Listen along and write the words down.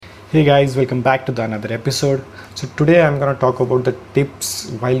Hey guys, welcome back to the another episode. So today I'm gonna talk about the tips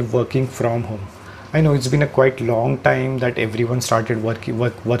while working from home. I know it's been a quite long time that everyone started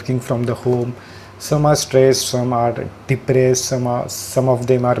working from the home. Some are stressed, some are depressed, some of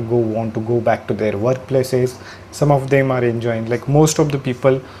them are go want to go back to their workplaces. Some of them are enjoying. Like most of the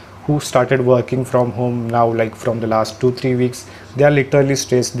people who started working from home now, like from the last 2 3 weeks, they are literally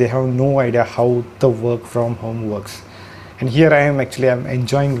stressed. They have no idea how the work from home works. And here I'm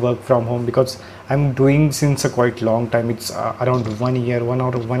enjoying work from home because I'm doing since a quite long time. It's around 1 year, 1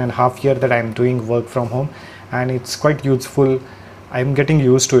 or 1.5 year that I'm doing work from home, and it's quite useful. I'm getting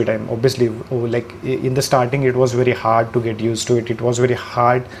used to it. I'm obviously in the starting it was very hard to get used to it. It was very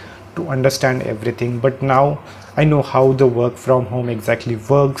hard to understand everything, but now I know how the work from home exactly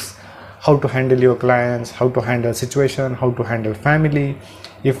works, how to handle your clients, how to handle situation, how to handle family.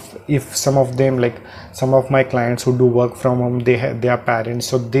 If some of them, like some of my clients who do work from home, they are parents,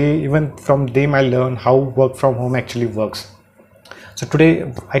 so they, even from them I learn how work from home actually works. So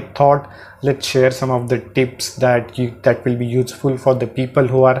today I thought, let's share some of the tips that will be useful for the people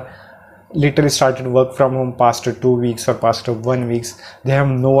who are literally started work from home past 2 weeks or past 1 weeks. They have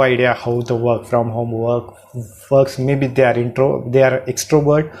no idea how the work from home works. Maybe they are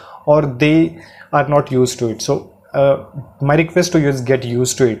extrovert, or they are not used to it. So my request to you is get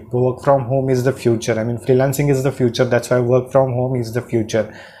used to it. Work from home is the future. I mean, freelancing is the future. That's why work from home is the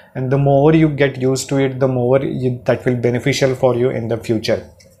future. And the more you get used to it, the more that will beneficial for you in the future.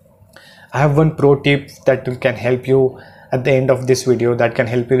 I have one pro tip that can help you at the end of this video, that can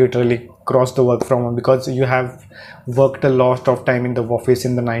help you literally cross the work from home, because you have worked a lot of time in the office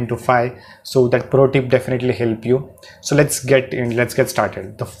in the 9 to 5. So that pro tip definitely help you. So let's get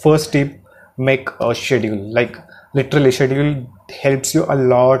started. The first tip: make a schedule. Like literally, schedule helps you a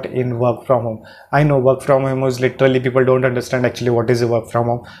lot in work from home. I know work from home is literally, people don't understand actually what is a work from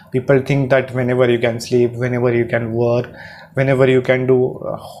home. People think that whenever you can sleep, whenever you can work, whenever you can do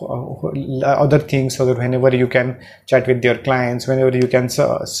other things, or whenever you can chat with your clients, whenever you can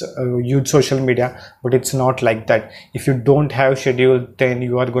use social media. But it's not like that. If you don't have schedule, then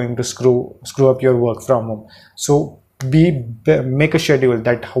you are going to screw up your work from home. So make a schedule,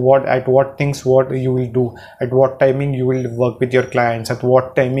 that what you will do, at what timing you will work with your clients, at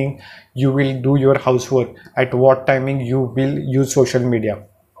what timing you will do your housework, at what timing you will use social media.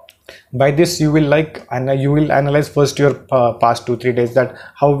 By this you will you will analyze first your past 2 3 days, that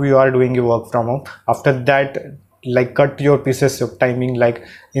how you are doing your work from home. After that, like cut your pieces of timing, like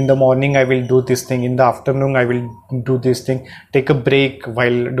in the morning I will do this thing, in the afternoon I will do this thing. Take a break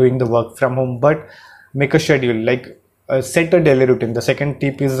while doing the work from home, but make a schedule. Like set a daily routine. The second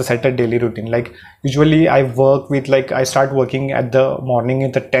tip is the set a daily routine. Like usually I work with, like I start working at the morning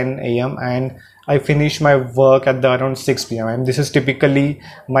at the 10 a.m. and I finish my work at the around 6 p.m. and this is typically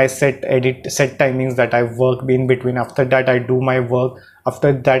my set timings that I work in between. After that I do my work.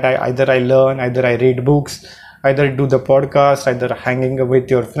 After that I learn, either I read books, either do the podcast, either hanging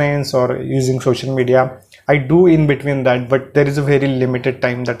with your friends or using social media. I do in between that, but there is a very limited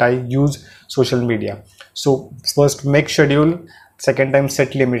time that I use social media. So first make schedule, second time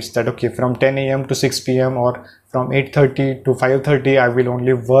set limits, that okay, from 10 a.m. to 6 p.m. or from 8:30 to 5:30 I will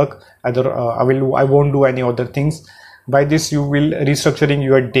only work. Either I won't do any other things. By this you will restructuring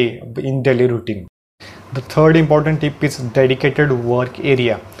your day in daily routine. The third important tip is dedicated work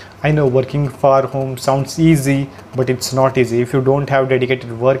area. I know working far home sounds easy, but it's not easy. If you don't have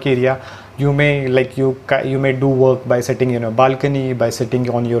dedicated work area, you may you may do work by sitting in a balcony, by sitting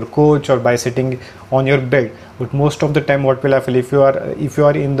on your couch, or by sitting on your bed. But most of the time what will happen, if you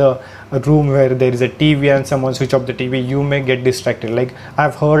are in the room where there is a TV and someone switch off the TV, you may get distracted. Like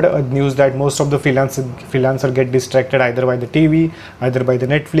I've heard a news that most of the freelancer get distracted either by the TV, either by the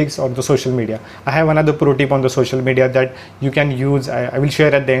Netflix or the social media. I have another pro tip on the social media that you can use. I will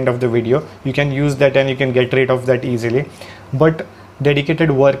share at the end of the video. You can use that and you can get rid of that easily. But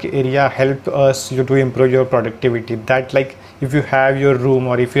dedicated work area help us you to improve your productivity. That, like if you have your room,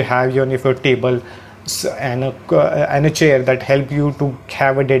 or if you have your table and a chair, that help you to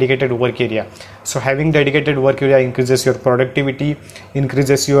have a dedicated work area. So having dedicated work area increases your productivity,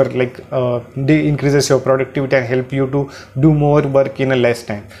 increases your increases your productivity and help you to do more work in a less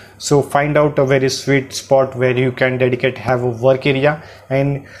time. So find out a very sweet spot where you can have a work area,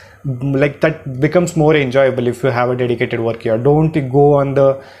 and like that becomes more enjoyable if you have a dedicated work area. Don't go on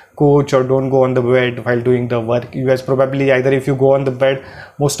the couch or don't go on the bed while doing the work. You guys probably, either if you go on the bed,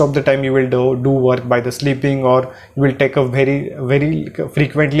 most of the time you will do work by the sleeping, or you will take a very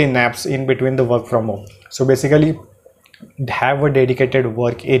frequently naps in between the work from home. So basically have a dedicated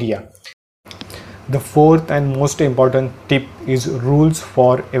work area. The fourth and most important tip is rules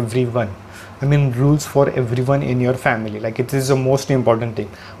for everyone. I mean, rules for everyone in your family. Like, it is the most important thing.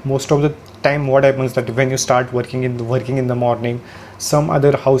 Most of the time, what happens that when you start working in the morning, some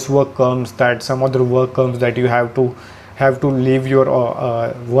other housework comes, that some other work comes, that you have to leave your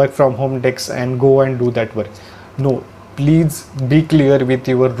work from home desk and go and do that work. No, please be clear with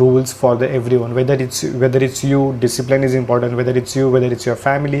your rules for the everyone. Whether it's you, discipline is important. Whether it's you, whether it's your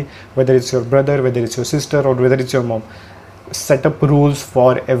family, whether it's your brother, whether it's your sister, or whether it's your mom, set up rules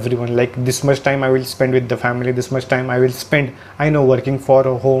for everyone. Like, this much time I will spend with the family, this much time I will spend, I know, working for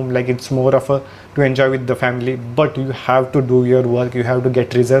a home, like it's more of a to enjoy with the family, but you have to do your work, you have to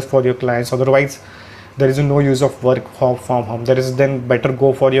get results for your clients. Otherwise there is no use of work from home. There is, then better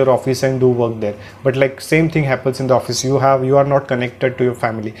go for your office and do work there. But like, same thing happens in the office. You are not connected to your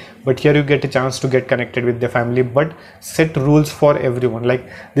family, but here you get a chance to get connected with the family. But set rules for everyone, like,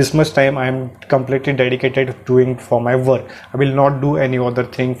 this much time I am completely dedicated to doing for my work. I will not do any other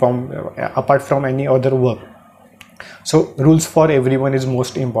thing from apart from any other work. So rules for everyone is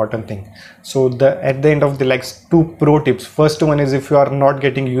most important thing. So at the end of the, like, two pro tips. First one is, if you are not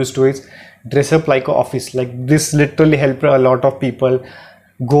getting used to it, dress up like an office. Like, this literally helped a lot of people.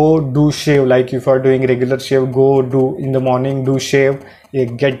 Go do shave. Like, if you are doing regular shave, go do in the morning, do shave,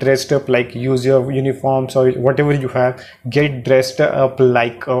 get dressed up, like use your uniforms or whatever you have, get dressed up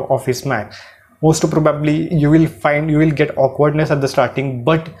like a office man. Most probably you will get awkwardness at the starting,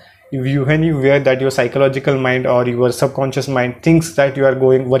 but when you wear that, your psychological mind or your subconscious mind thinks that you are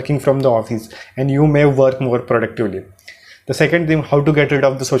working from the office, and you may work more productively. The second thing, how to get rid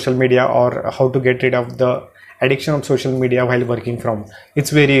of the social media, or how to get rid of the addiction of social media while working from.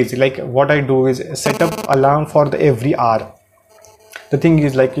 It's very easy. Like, what I do is set up alarm for the every hour. The thing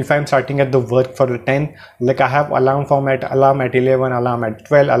is, like, if I'm starting at the work for the 10, like, I have alarm at 11, alarm at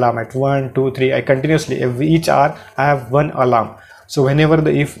 12, alarm at 1, 2, 3. I continuously, each hour I have one alarm. So whenever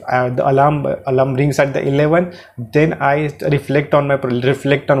the alarm rings at the 11, then I reflect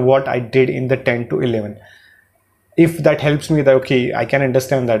on what I did in the 10 to 11. If that helps me, that okay, I can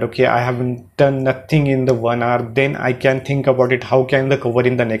understand that okay, I haven't done nothing in the 1 hour, then I can think about it, how can the cover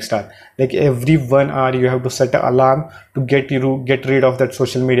in the next hour. Like, every 1 hour you have to set an alarm to get rid of that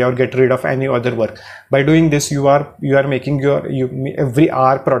social media or get rid of any other work. By doing this, you are making your every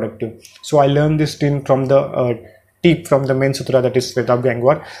hour productive. So I learned this from the tip from the main sutra, that is Shweta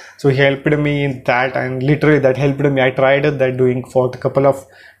Gangwar. So he helped me in that, and literally that helped me. I tried that doing for a couple of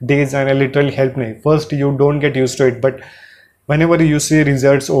days, and it literally helped me. First, you don't get used to it, but whenever you see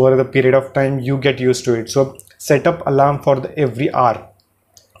results over the period of time, you get used to it. So set up alarm for every hour,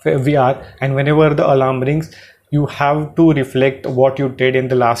 and whenever the alarm rings, you have to reflect what you did in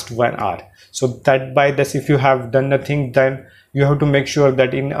the last 1 hour. So that by this, if you have done nothing, then you have to make sure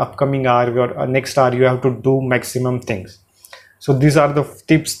that in upcoming hour or next hour you have to do maximum things. So these are the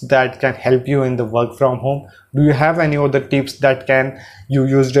tips that can help you in the work from home. Do you have any other tips that you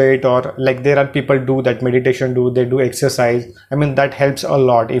used it, or like, there are people do that meditation, they do exercise. I mean, that helps a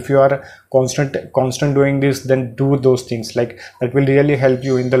lot. If you are constant doing this, then do those things. Like, that will really help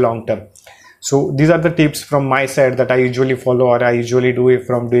you in the long term. So these are the tips from my side that I usually follow, or I usually do it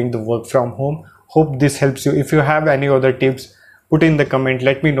from doing the work from home. Hope this helps you. If you have any other tips, put in the comment,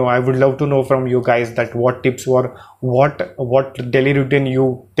 let me know. I would love to know from you guys that what tips or what daily routine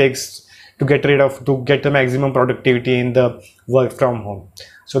you takes to get the maximum productivity in the work from home.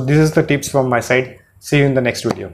 So this is the tips from my side. See you in the next video.